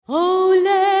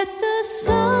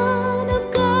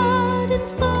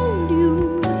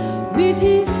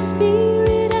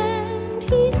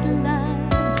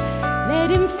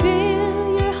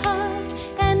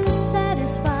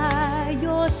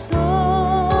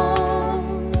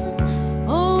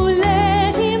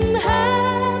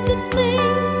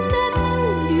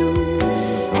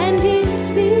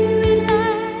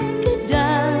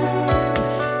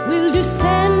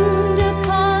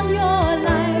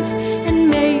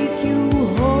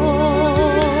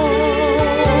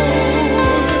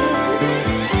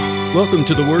Welcome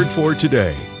to the Word for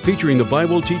Today, featuring the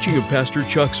Bible teaching of Pastor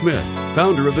Chuck Smith,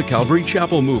 founder of the Calvary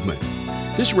Chapel Movement.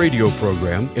 This radio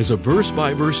program is a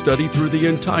verse-by-verse study through the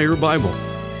entire Bible.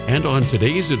 And on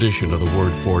today's edition of the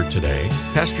Word for Today,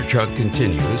 Pastor Chuck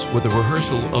continues with a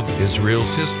rehearsal of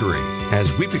Israel's history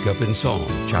as we pick up in Psalm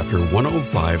chapter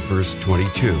 105, verse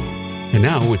 22. And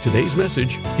now with today's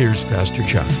message, here's Pastor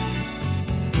Chuck.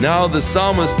 Now the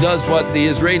psalmist does what the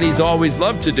Israelis always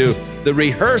love to do, the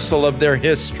rehearsal of their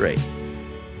history.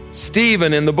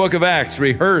 Stephen in the book of Acts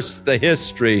rehearsed the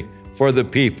history for the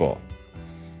people.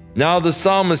 Now the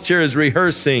psalmist here is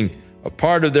rehearsing a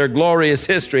part of their glorious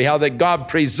history, how that God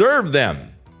preserved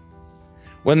them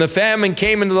when the famine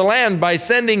came into the land by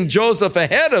sending Joseph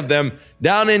ahead of them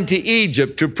down into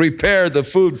Egypt to prepare the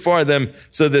food for them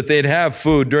so that they'd have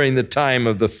food during the time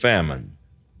of the famine.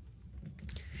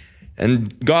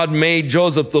 And God made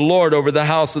Joseph the Lord over the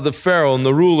house of the Pharaoh and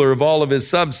the ruler of all of his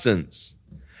substance,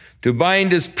 to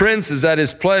bind his princes at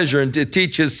his pleasure and to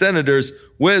teach his senators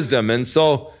wisdom. And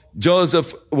so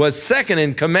Joseph was second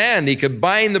in command. He could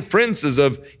bind the princes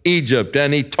of Egypt,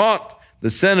 and he taught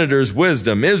the senators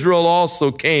wisdom. Israel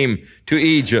also came to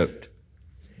Egypt,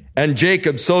 and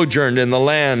Jacob sojourned in the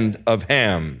land of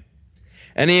Ham.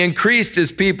 And he increased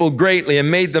his people greatly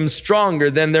and made them stronger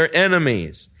than their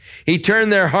enemies. He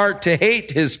turned their heart to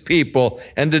hate his people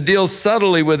and to deal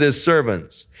subtly with his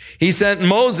servants. He sent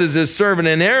Moses, his servant,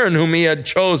 and Aaron, whom he had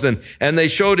chosen, and they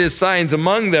showed his signs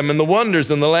among them and the wonders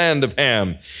in the land of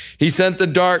Ham. He sent the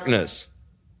darkness,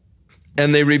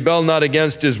 and they rebelled not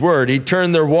against his word. He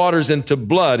turned their waters into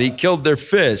blood. He killed their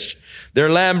fish. Their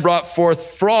land brought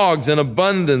forth frogs in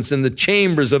abundance in the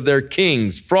chambers of their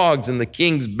kings, frogs in the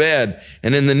king's bed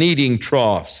and in the kneading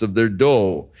troughs of their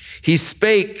dough. He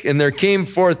spake, and there came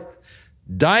forth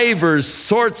divers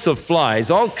sorts of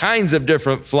flies, all kinds of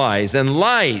different flies, and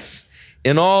lice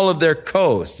in all of their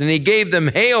coast. And he gave them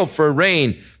hail for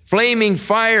rain, flaming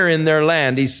fire in their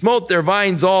land. He smote their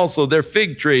vines also, their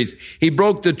fig trees. He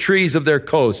broke the trees of their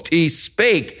coast. He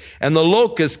spake, and the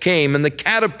locusts came, and the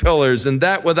caterpillars, and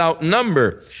that without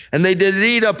number. And they did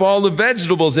eat up all the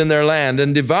vegetables in their land,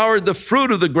 and devoured the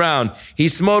fruit of the ground. He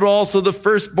smote also the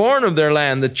firstborn of their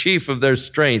land, the chief of their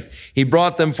strength. He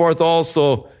brought them forth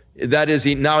also, that is,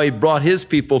 he brought his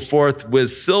people forth with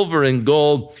silver and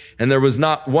gold, and there was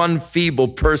not one feeble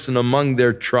person among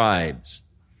their tribes.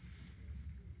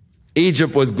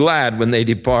 Egypt was glad when they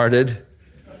departed.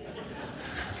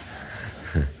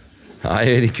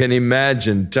 I can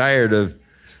imagine, tired of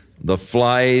the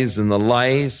flies and the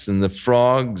lice and the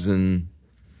frogs and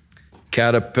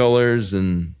caterpillars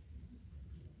and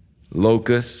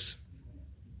locusts.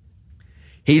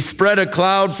 He spread a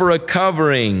cloud for a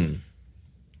covering.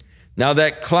 Now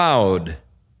that cloud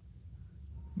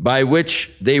by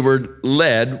which they were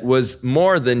led was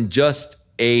more than just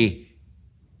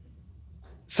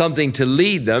something to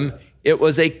lead them. It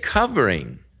was a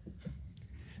covering.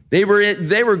 They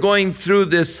were going through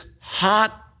this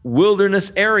hot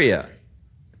wilderness area.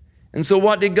 And so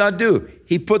what did God do?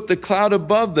 He put the cloud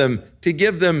above them to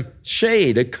give them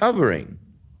shade, a covering.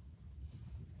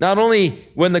 Not only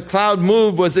when the cloud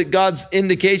moved was it God's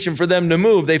indication for them to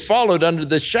move, they followed under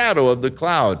the shadow of the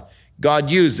cloud.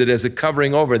 God used it as a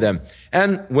covering over them.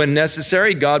 And when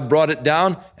necessary, God brought it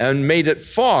down and made it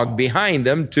fog behind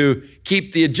them to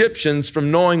keep the Egyptians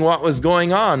from knowing what was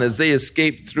going on as they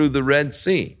escaped through the Red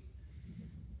Sea.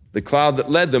 The cloud that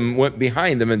led them went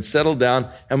behind them and settled down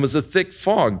and was a thick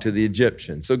fog to the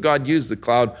Egyptians. So God used the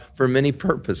cloud for many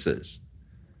purposes.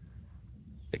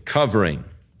 A covering,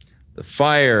 the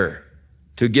fire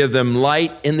to give them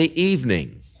light in the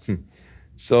evening.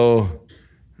 So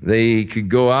they could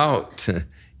go out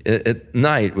at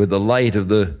night with the light of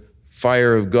the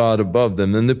fire of God above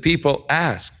them. And the people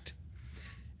asked,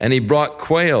 and he brought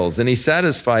quails, and he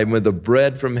satisfied them with the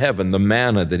bread from heaven, the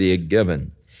manna that he had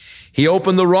given. He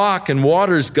opened the rock, and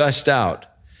waters gushed out,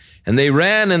 and they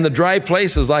ran in the dry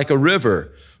places like a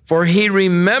river. For he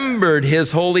remembered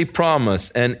his holy promise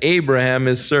and Abraham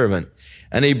his servant.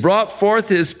 And he brought forth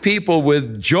his people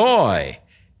with joy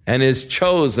and his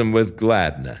chosen with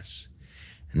gladness.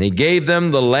 And he gave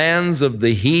them the lands of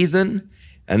the heathen,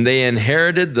 and they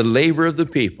inherited the labor of the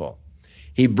people.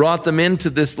 He brought them into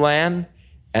this land,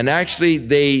 and actually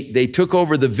they took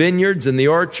over the vineyards and the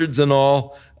orchards and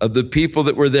all of the people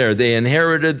that were there. They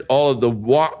inherited all of the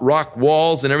rock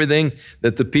walls and everything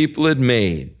that the people had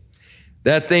made,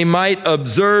 that they might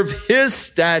observe his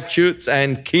statutes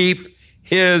and keep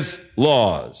his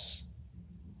laws.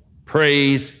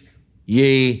 Praise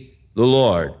ye the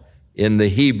Lord. In the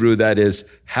Hebrew, that is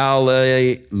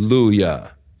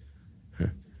hallelujah.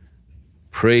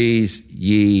 Praise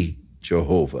ye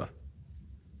Jehovah.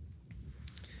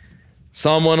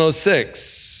 Psalm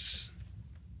 106,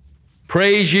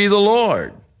 praise ye the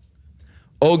Lord.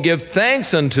 O give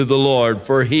thanks unto the Lord,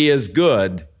 for he is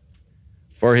good,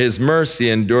 for his mercy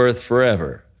endureth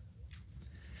forever.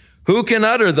 Who can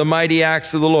utter the mighty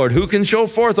acts of the Lord? Who can show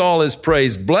forth all his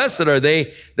praise? Blessed are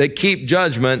they that keep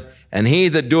judgment, and he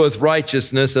that doeth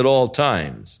righteousness at all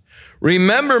times.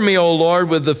 Remember me, O Lord,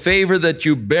 with the favor that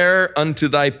you bear unto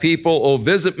thy people. O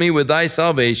visit me with thy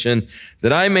salvation,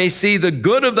 that I may see the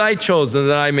good of thy chosen,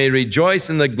 that I may rejoice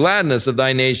in the gladness of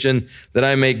thy nation, that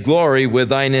I may glory with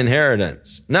thine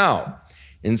inheritance. Now,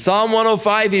 in Psalm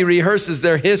 105, he rehearses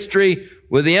their history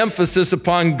with the emphasis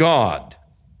upon God.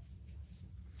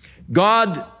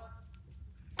 God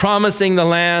promising the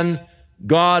land,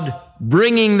 God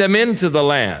bringing them into the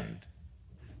land.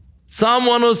 Psalm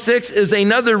 106 is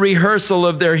another rehearsal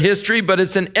of their history, but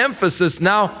it's an emphasis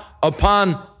now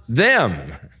upon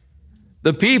them,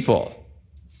 the people.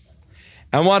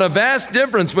 And what a vast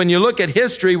difference when you look at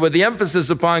history with the emphasis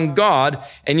upon God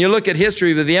and you look at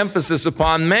history with the emphasis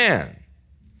upon man.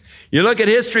 You look at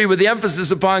history with the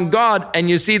emphasis upon God and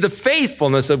you see the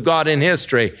faithfulness of God in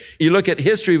history. You look at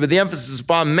history with the emphasis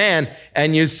upon man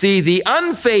and you see the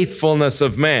unfaithfulness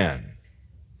of man.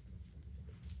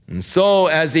 And so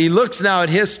as he looks now at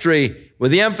history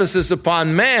with the emphasis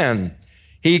upon man,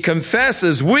 he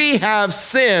confesses, we have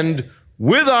sinned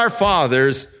with our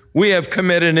fathers. We have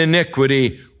committed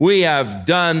iniquity. We have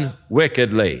done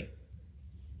wickedly.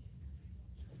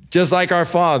 Just like our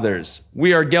fathers,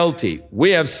 we are guilty. We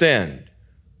have sinned.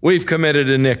 We've committed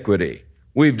iniquity.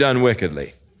 We've done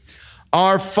wickedly.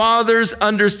 Our fathers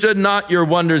understood not your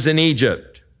wonders in Egypt.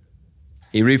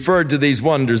 He referred to these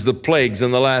wonders, the plagues,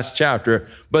 in the last chapter,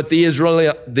 but the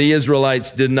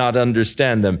Israelites did not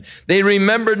understand them. They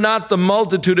remembered not the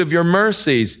multitude of your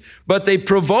mercies, but they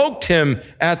provoked him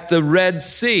at the Red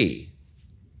Sea.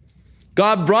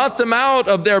 God brought them out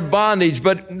of their bondage,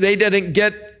 but they didn't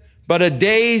get but a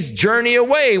day's journey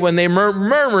away when they were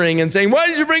murmuring and saying, why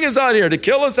did you bring us out here? To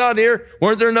kill us out here?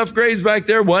 Weren't there enough graves back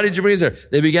there? Why did you bring us here?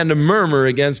 They began to murmur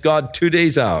against God 2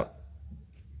 days out,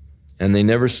 and they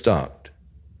never stopped.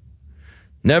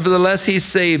 Nevertheless, he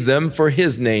saved them for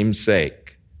his name's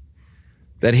sake,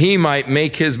 that he might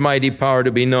make his mighty power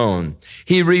to be known.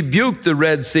 He rebuked the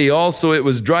Red Sea. Also, it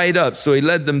was dried up, so he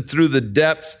led them through the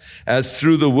depths as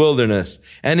through the wilderness.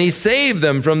 And he saved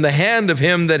them from the hand of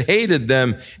him that hated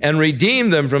them and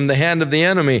redeemed them from the hand of the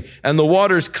enemy. And the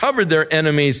waters covered their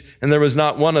enemies, and there was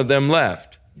not one of them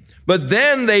left. But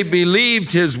then they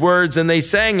believed his words and they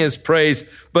sang his praise,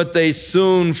 but they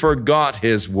soon forgot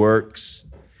his works.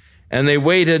 And they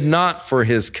waited not for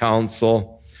his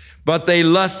counsel, but they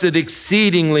lusted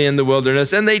exceedingly in the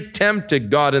wilderness, and they tempted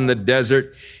God in the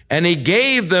desert. And he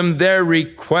gave them their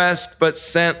request, but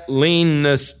sent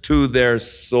leanness to their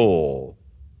soul.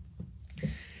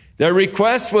 Their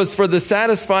request was for the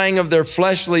satisfying of their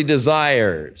fleshly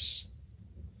desires.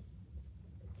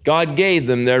 God gave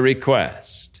them their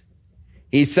request.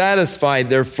 He satisfied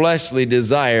their fleshly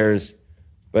desires,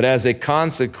 but as a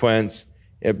consequence,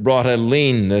 it brought a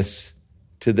leanness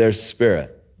to their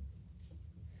spirit.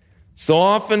 So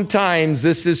oftentimes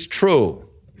this is true,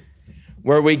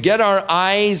 where we get our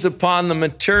eyes upon the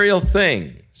material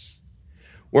things,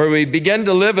 where we begin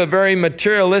to live a very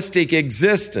materialistic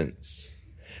existence.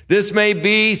 This may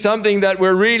be something that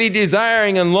we're really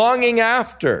desiring and longing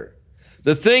after,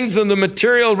 the things in the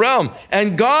material realm.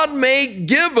 And God may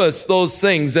give us those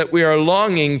things that we are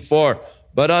longing for,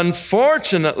 but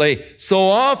unfortunately, so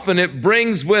often it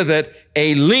brings with it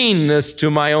a leanness to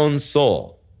my own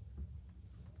soul.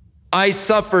 I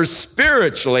suffer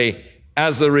spiritually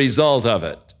as a result of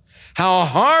it. How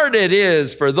hard it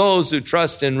is for those who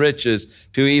trust in riches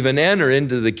to even enter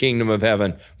into the kingdom of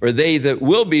heaven. For they that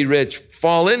will be rich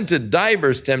fall into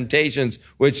diverse temptations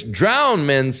which drown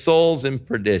men's souls in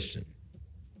perdition.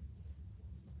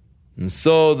 And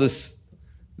so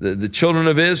the children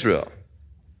of Israel,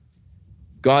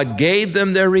 God gave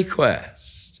them their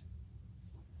request.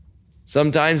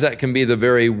 Sometimes that can be the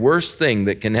very worst thing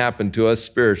that can happen to us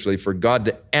spiritually, for God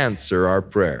to answer our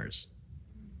prayers.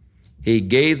 He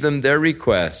gave them their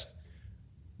request,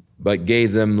 but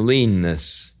gave them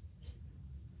leanness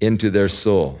into their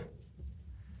soul.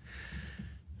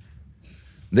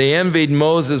 They envied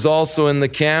Moses also in the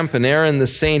camp, and Aaron the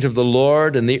saint of the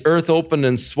Lord, and the earth opened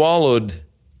and swallowed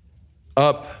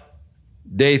up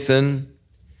Dathan,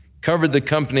 covered the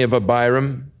company of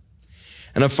Abiram.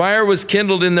 And a fire was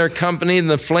kindled in their company, and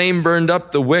the flame burned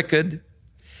up the wicked.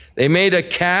 They made a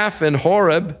calf in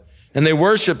Horeb, and they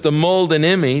worshiped the molten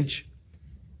image.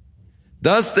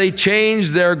 Thus they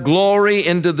changed their glory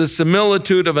into the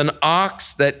similitude of an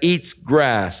ox that eats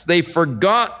grass. They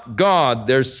forgot God,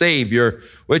 their Savior,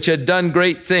 which had done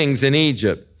great things in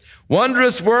Egypt,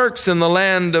 wondrous works in the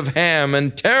land of Ham,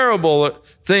 and terrible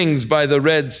things by the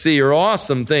Red Sea, or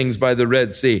awesome things by the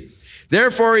Red Sea.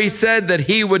 Therefore he said that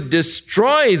he would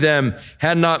destroy them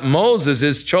had not Moses,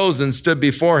 his chosen, stood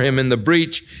before him in the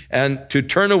breach and to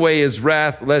turn away his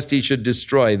wrath lest he should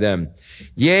destroy them.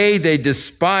 Yea, they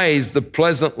despised the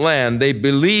pleasant land. They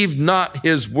believed not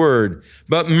his word,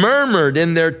 but murmured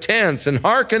in their tents and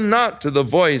hearkened not to the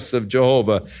voice of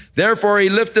Jehovah. Therefore he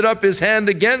lifted up his hand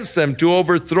against them to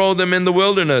overthrow them in the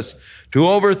wilderness, to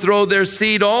overthrow their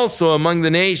seed also among the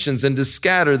nations and to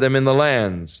scatter them in the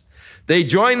lands. They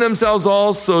joined themselves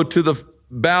also to the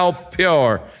Baal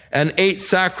Peor and ate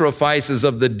sacrifices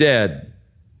of the dead.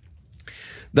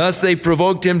 Thus they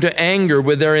provoked him to anger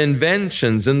with their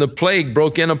inventions, and the plague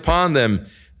broke in upon them.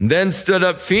 And then stood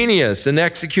up Phinehas and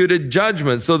executed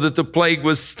judgment so that the plague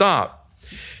was stopped.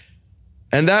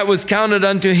 And that was counted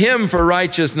unto him for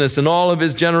righteousness and all of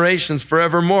his generations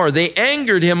forevermore. They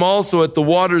angered him also at the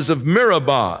waters of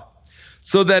Meribah,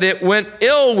 so that it went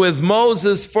ill with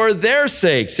Moses for their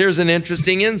sakes. Here's an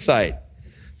interesting insight.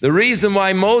 The reason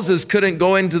why Moses couldn't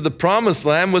go into the promised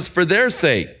land was for their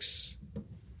sakes,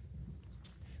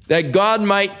 that God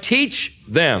might teach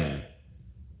them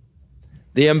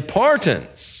the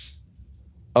importance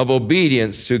of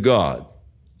obedience to God.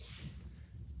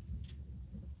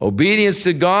 Obedience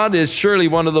to God is surely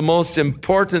one of the most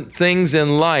important things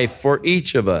in life for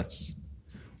each of us.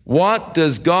 What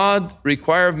does God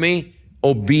require of me?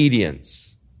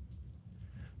 Obedience.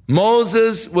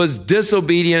 Moses was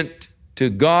disobedient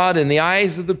to God in the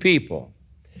eyes of the people.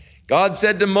 God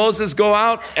said to Moses, go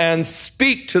out and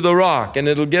speak to the rock and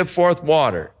it'll give forth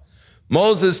water.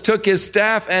 Moses took his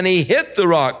staff and he hit the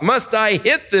rock. Must I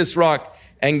hit this rock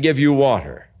and give you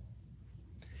water?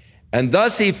 And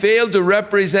thus he failed to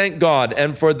represent God.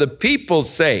 And for the people's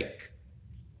sake,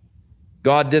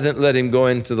 God didn't let him go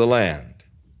into the land.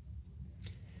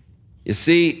 You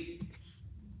see,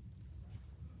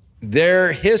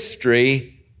 their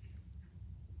history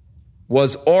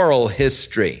was oral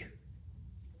history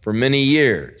for many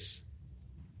years.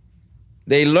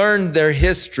 They learned their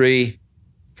history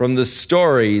from the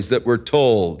stories that were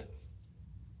told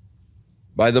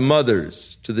by the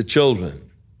mothers to the children.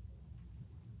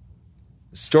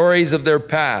 The stories of their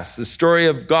past, the story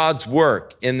of God's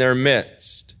work in their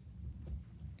midst.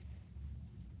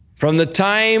 From the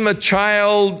time a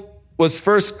child was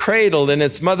first cradled in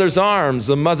its mother's arms,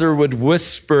 the mother would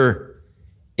whisper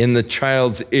in the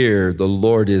child's ear, the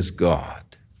Lord is God.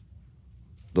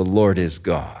 The Lord is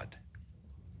God.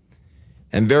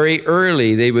 And very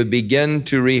early they would begin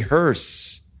to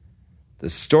rehearse the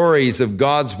stories of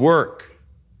God's work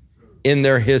in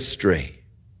their history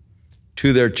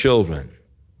to their children.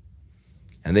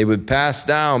 And they would pass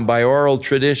down by oral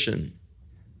tradition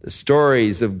the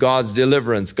stories of God's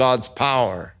deliverance, God's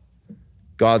power,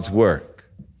 God's work.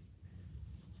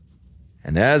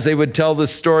 And as they would tell the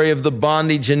story of the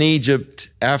bondage in Egypt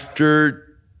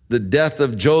after the death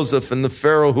of Joseph and the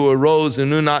Pharaoh who arose and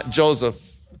knew not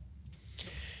Joseph,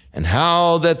 and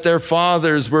how that their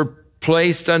fathers were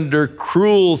placed under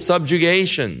cruel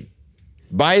subjugation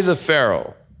by the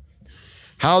Pharaoh,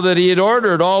 how that he had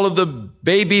ordered all of the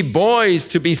baby boys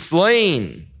to be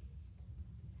slain,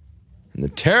 and the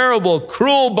terrible,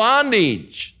 cruel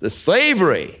bondage, the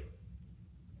slavery.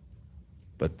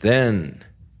 But then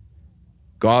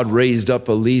God raised up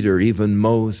a leader, even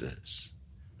Moses,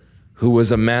 who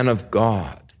was a man of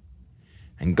God.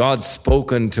 And God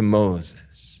spoke unto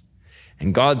Moses.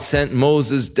 And God sent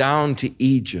Moses down to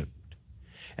Egypt.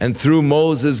 And through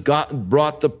Moses, God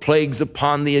brought the plagues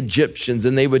upon the Egyptians.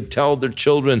 And they would tell their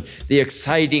children the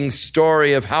exciting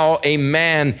story of how a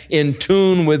man in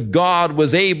tune with God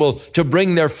was able to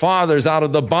bring their fathers out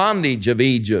of the bondage of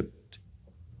Egypt.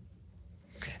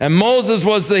 And Moses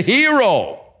was the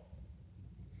hero,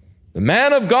 the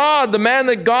man of God, the man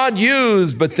that God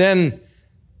used. But then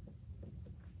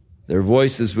their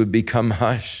voices would become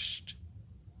hushed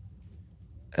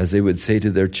as they would say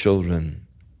to their children,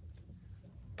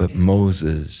 but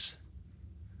Moses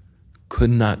could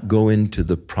not go into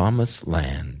the promised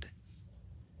land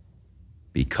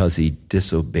because he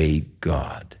disobeyed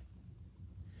God.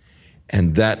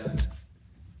 And that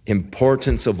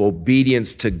importance of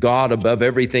obedience to God above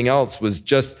everything else was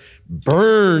just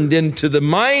burned into the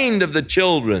mind of the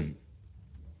children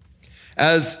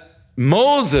as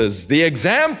Moses, the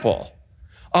example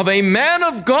of a man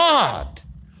of God,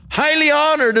 highly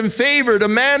honored and favored, a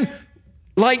man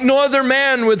like no other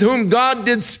man with whom God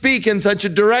did speak in such a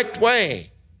direct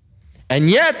way. And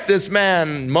yet this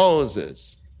man,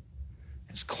 Moses,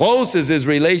 as close as his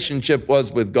relationship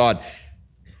was with God,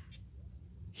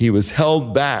 he was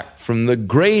held back from the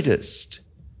greatest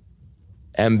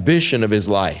ambition of his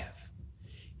life.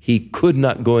 He could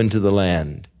not go into the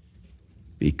land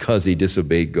because he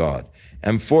disobeyed God.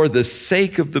 And for the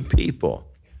sake of the people,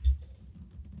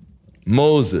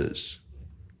 Moses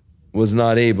was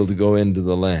not able to go into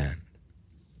the land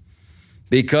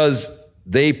because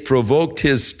they provoked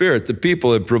his spirit. The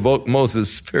people had provoked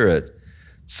Moses' spirit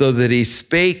so that he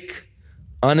spake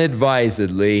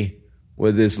unadvisedly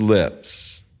with his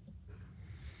lips.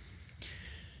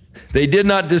 They did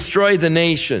not destroy the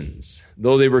nations,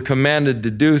 though they were commanded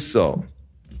to do so.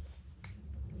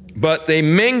 But they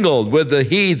mingled with the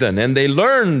heathen, and they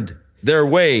learned their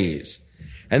ways.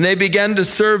 And they began to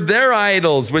serve their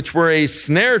idols, which were a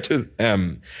snare to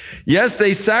them. Yes,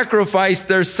 they sacrificed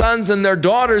their sons and their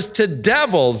daughters to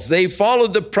devils. They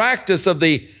followed the practice of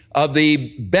the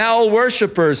Baal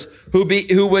worshipers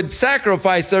who would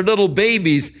sacrifice their little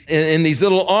babies in these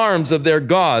little arms of their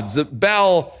gods. The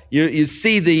Baal, you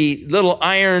see the little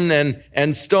iron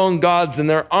and stone gods, and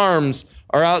their arms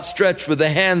are outstretched with the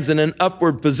hands in an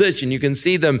upward position. You can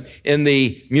see them in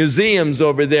the museums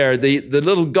over there, the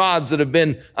little gods that have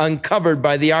been uncovered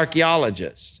by the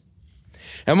archaeologists.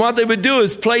 And what they would do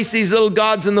is place these little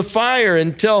gods in the fire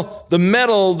until the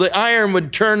metal, the iron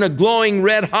would turn a glowing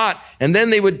red hot, and then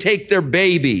they would take their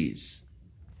babies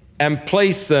and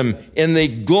place them in the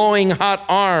glowing hot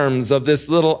arms of this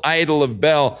little idol of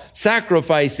Baal,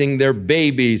 sacrificing their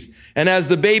babies. And as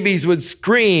the babies would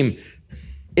scream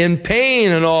in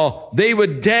pain and all, they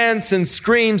would dance and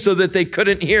scream so that they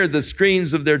couldn't hear the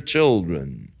screams of their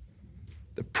children.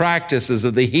 The practices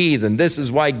of the heathen. This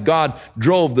is why God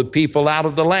drove the people out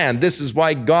of the land. This is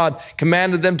why God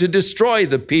commanded them to destroy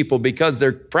the people, because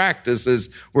their practices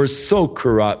were so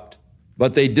corrupt.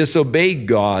 But they disobeyed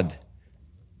God,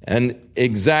 and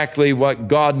exactly what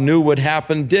God knew would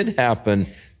happen did happen.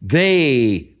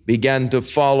 They began to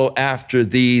follow after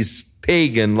these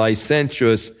pagan,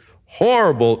 licentious,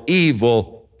 horrible,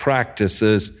 evil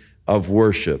practices of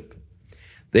worship.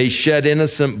 They shed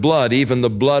innocent blood, even the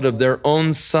blood of their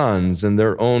own sons and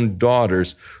their own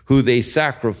daughters, who they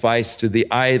sacrificed to the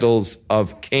idols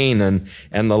of Canaan,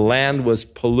 and the land was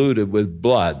polluted with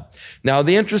blood. Now,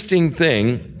 the interesting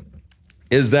thing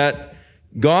is that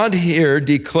God here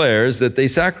declares that they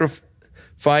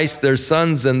sacrificed their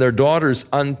sons and their daughters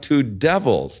unto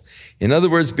devils. In other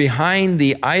words, behind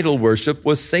the idol worship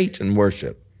was Satan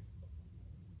worship.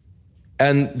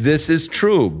 And this is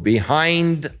true.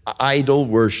 Behind idol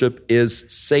worship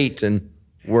is Satan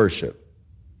worship.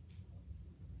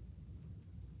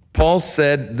 Paul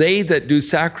said, they that do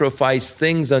sacrifice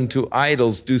things unto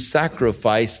idols do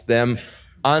sacrifice them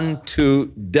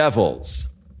unto devils.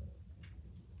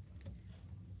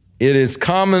 It is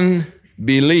common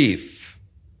belief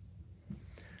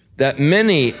that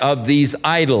many of these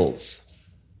idols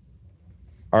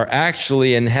are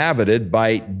actually inhabited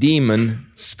by demon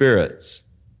spirits.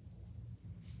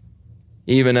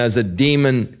 Even as a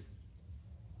demon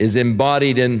is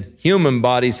embodied in human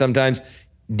bodies, sometimes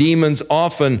demons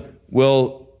often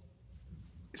will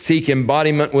seek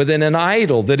embodiment within an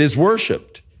idol that is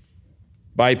worshiped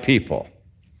by people.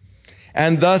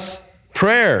 And thus,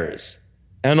 prayers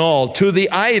and all to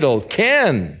the idol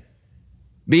can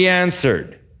be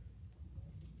answered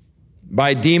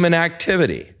by demon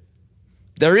activity.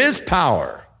 There is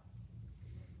power.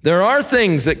 There are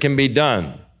things that can be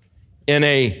done in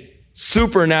a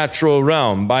supernatural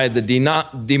realm by the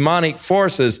demonic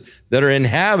forces that are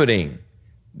inhabiting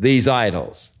these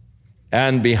idols.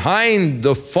 And behind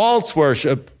the false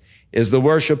worship is the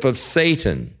worship of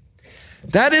Satan.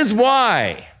 That is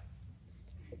why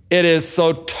it is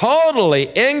so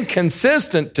totally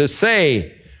inconsistent to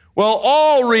say, well,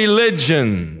 all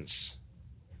religions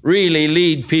really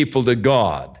lead people to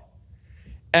God.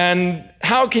 And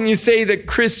how can you say that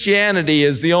Christianity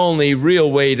is the only real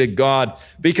way to God?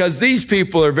 Because these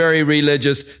people are very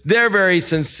religious. They're very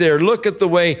sincere. Look at the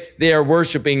way they are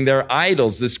worshiping their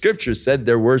idols. The scripture said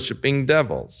they're worshiping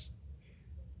devils.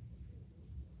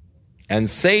 And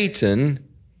Satan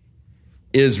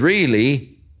is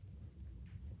really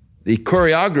the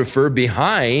choreographer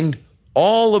behind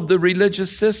all of the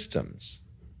religious systems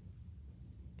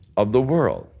of the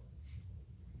world,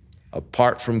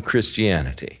 apart from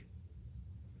Christianity.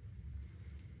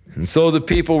 And so the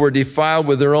people were defiled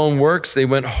with their own works. They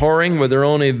went whoring with their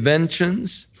own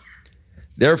inventions.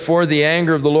 Therefore, the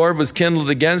anger of the Lord was kindled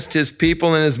against his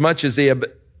people, inasmuch as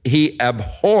he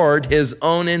abhorred his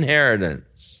own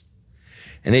inheritance.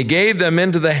 And he gave them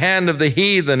into the hand of the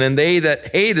heathen, and they that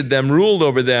hated them ruled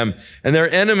over them. And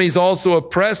their enemies also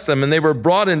oppressed them, and they were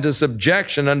brought into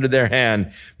subjection under their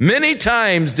hand. Many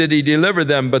times did he deliver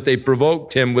them, but they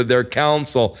provoked him with their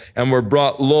counsel, and were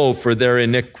brought low for their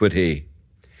iniquity.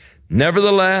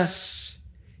 Nevertheless,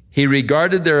 he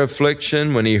regarded their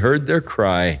affliction when he heard their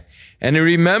cry, and he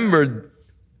remembered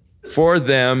for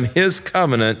them his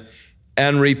covenant,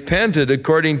 and repented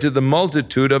according to the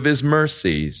multitude of his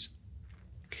mercies.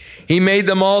 He made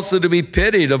them also to be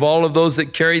pitied of all of those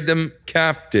that carried them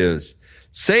captives.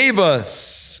 Save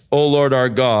us, O Lord our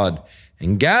God,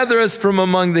 and gather us from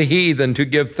among the heathen to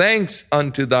give thanks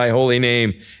unto thy holy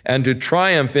name and to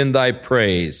triumph in thy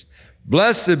praise.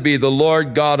 Blessed be the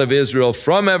Lord God of Israel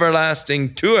from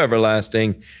everlasting to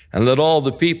everlasting. And let all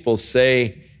the people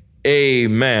say,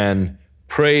 Amen.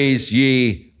 Praise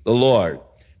ye the Lord.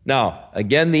 Now,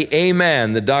 again, the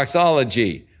Amen, the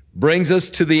doxology, brings us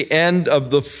to the end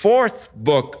of the fourth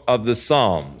book of the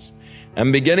Psalms.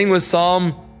 And beginning with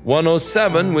Psalm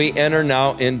 107, we enter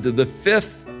now into the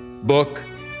fifth book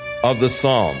of the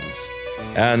Psalms.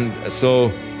 And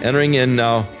so entering in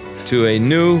now to a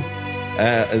new,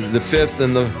 the fifth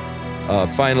and the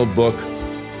final book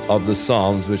of the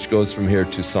Psalms, which goes from here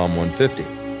to Psalm 150.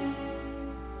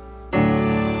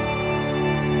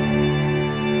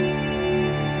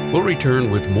 We'll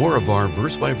return with more of our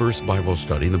verse-by-verse Bible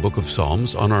study in the book of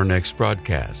Psalms on our next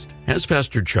broadcast, as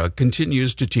Pastor Chuck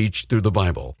continues to teach through the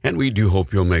Bible, and we do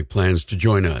hope you'll make plans to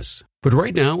join us. But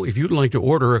right now, if you'd like to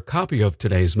order a copy of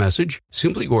today's message,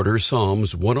 simply order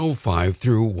Psalms 105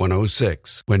 through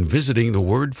 106 when visiting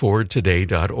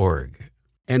thewordfortoday.org.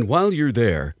 And while you're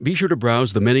there, be sure to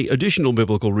browse the many additional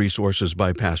biblical resources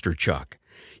by Pastor Chuck.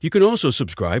 You can also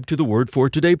subscribe to the Word for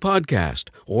Today podcast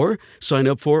or sign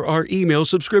up for our email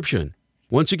subscription.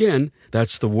 Once again,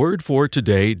 that's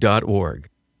thewordfortoday.org.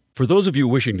 For those of you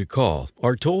wishing to call,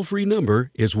 our toll-free number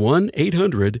is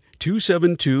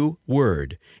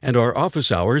 1-800-272-WORD, and our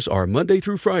office hours are Monday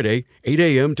through Friday, 8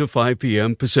 a.m. to 5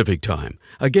 p.m. Pacific Time.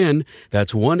 Again,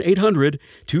 that's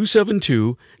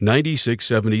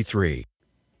 1-800-272-9673.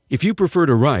 If you prefer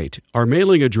to write, our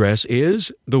mailing address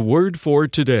is The Word for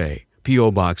Today,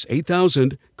 P.O. Box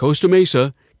 8000, Costa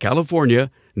Mesa, California,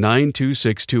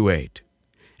 92628.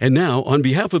 And now, on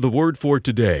behalf of the Word for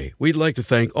Today, we'd like to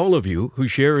thank all of you who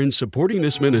share in supporting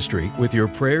this ministry with your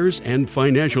prayers and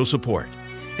financial support.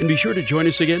 And be sure to join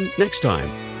us again next time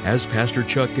as Pastor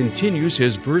Chuck continues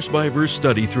his verse-by-verse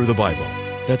study through the Bible.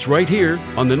 That's right here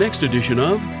on the next edition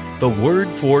of The Word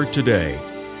for Today.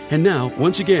 And now,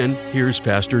 once again, here's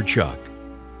Pastor Chuck.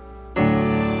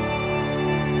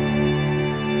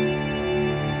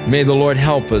 May the Lord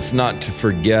help us not to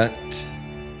forget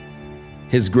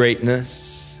His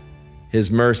greatness, His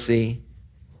mercy,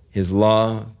 His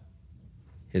love,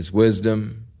 His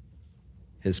wisdom,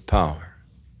 His power.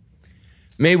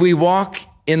 May we walk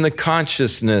in the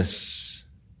consciousness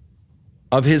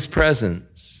of His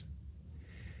presence.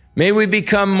 May we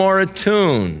become more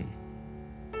attuned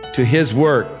to His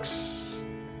works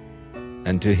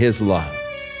and to His love.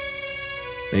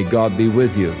 May God be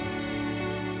with you.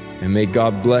 And may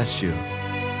God bless you.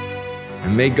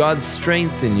 And may God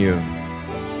strengthen you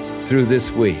through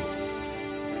this week.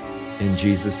 In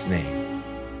Jesus' name.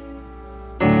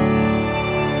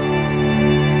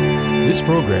 This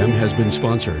program has been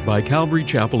sponsored by Calvary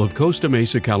Chapel of Costa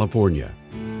Mesa, California.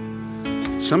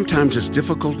 Sometimes it's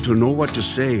difficult to know what to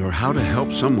say or how to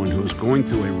help someone who is going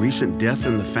through a recent death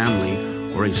in the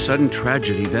family or a sudden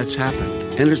tragedy that's happened.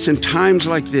 And it's in times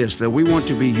like this that we want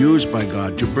to be used by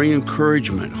God to bring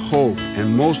encouragement, hope,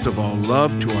 and most of all,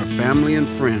 love to our family and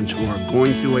friends who are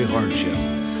going through a hardship.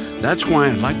 That's why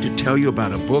I'd like to tell you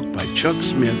about a book by Chuck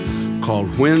Smith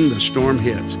called When the Storm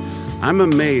Hits. I'm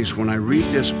amazed when I read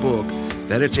this book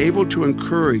that it's able to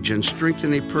encourage and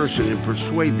strengthen a person and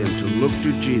persuade them to look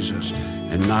to Jesus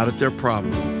and not at their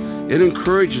problem. It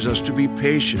encourages us to be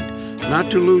patient,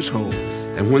 not to lose hope,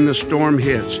 and when the storm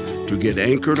hits, to get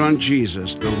anchored on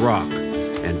Jesus, the rock,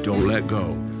 and don't let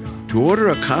go. To order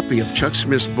a copy of Chuck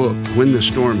Smith's book, When the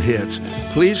Storm Hits,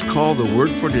 please call the Word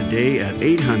for Today at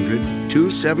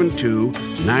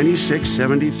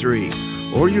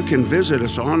 800-272-9673. Or you can visit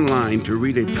us online to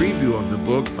read a preview of the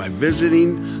book by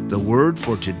visiting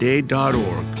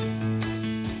thewordfortoday.org.